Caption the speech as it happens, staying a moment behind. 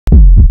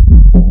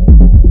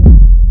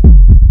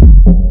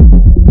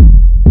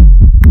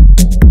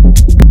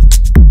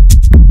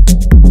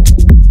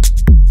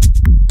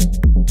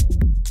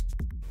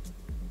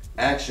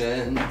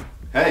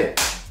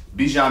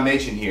Bijan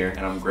Machen here,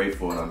 and I'm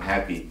grateful and I'm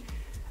happy.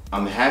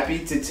 I'm happy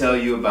to tell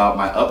you about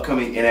my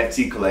upcoming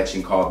NFT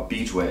collection called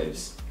Beach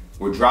Waves.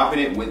 We're dropping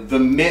it with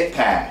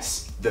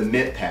TheMintPass.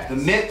 TheMintPass.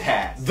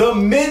 TheMintPass.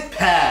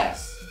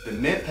 TheMintPass.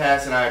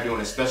 TheMintPass and I are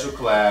doing a special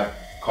collab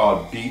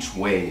called Beach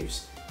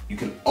Waves. You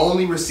can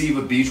only receive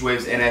a Beach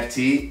Waves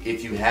NFT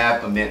if you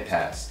have a Mint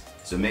Pass.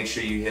 So make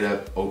sure you hit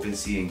up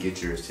Opensea and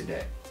get yours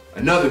today.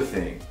 Another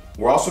thing,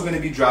 we're also going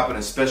to be dropping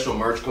a special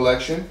merch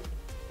collection,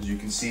 as you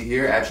can see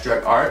here,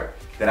 abstract art,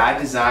 that I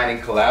designed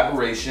in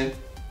collaboration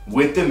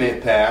with the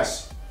Mint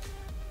Pass,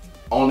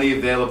 only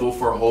available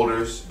for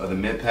holders of the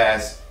Mint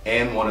Pass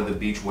and one of the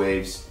Beach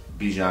Waves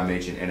Bijan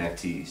Machen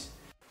NFTs.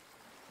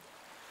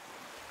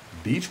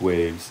 Beach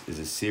Waves is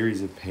a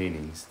series of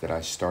paintings that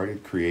I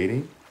started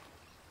creating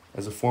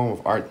as a form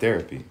of art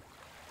therapy.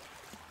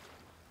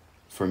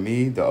 For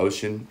me, the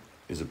ocean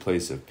is a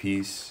place of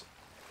peace,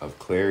 of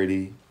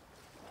clarity,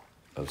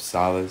 of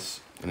solace,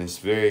 and it's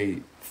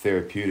very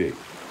therapeutic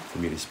for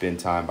me to spend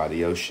time by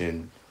the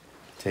ocean,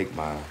 take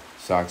my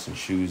socks and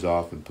shoes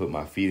off and put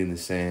my feet in the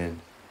sand.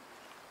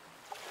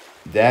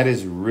 That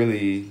is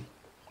really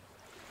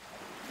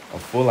a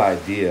full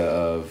idea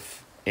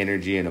of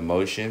energy and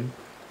emotion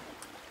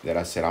that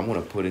I said I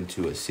want to put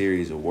into a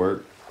series of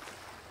work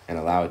and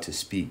allow it to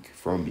speak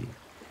from me.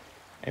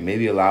 And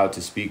maybe allow it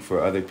to speak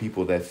for other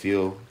people that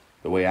feel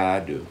the way I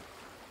do,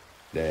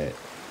 that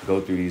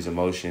go through these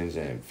emotions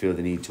and feel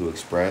the need to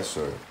express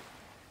or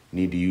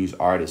need to use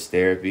art as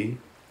therapy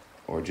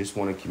or just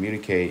want to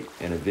communicate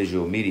in a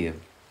visual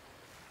medium.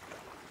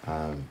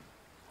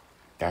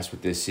 That's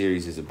what this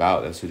series is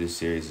about. That's who this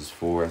series is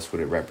for. That's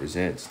what it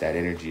represents, that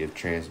energy of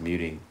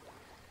transmuting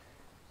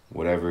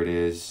whatever it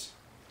is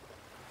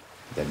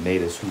that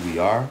made us who we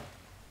are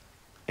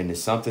into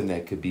something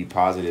that could be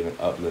positive and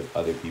uplift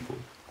other people.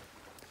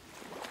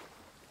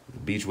 The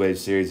Beach Wave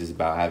series is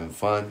about having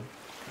fun.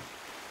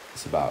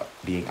 It's about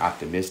being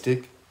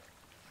optimistic,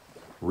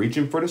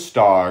 reaching for the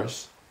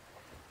stars,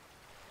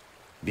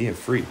 being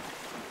free.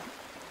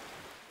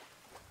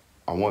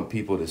 I want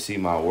people to see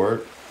my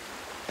work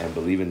and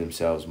believe in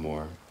themselves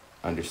more,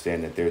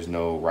 understand that there's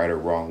no right or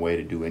wrong way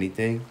to do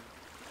anything.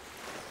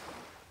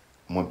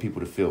 I want people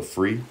to feel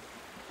free.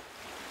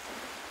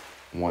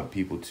 I want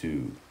people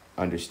to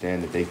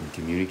understand that they can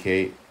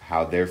communicate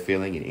how they're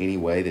feeling in any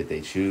way that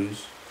they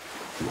choose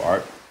through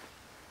art.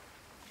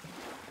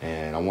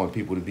 And I want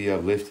people to be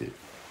uplifted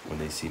when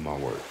they see my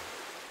work.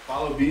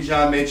 Follow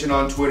Bijan Machen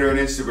on Twitter and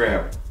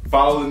Instagram.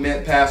 Follow the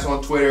Mint Pass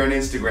on Twitter and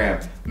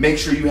Instagram. Make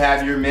sure you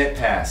have your Mint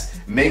Pass.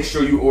 Make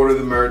sure you order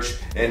the merch.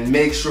 And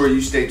make sure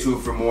you stay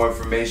tuned for more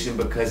information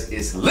because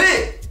it's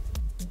lit.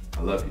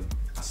 I love you.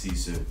 I'll see you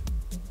soon.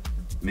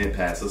 Mint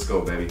Pass, let's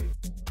go, baby.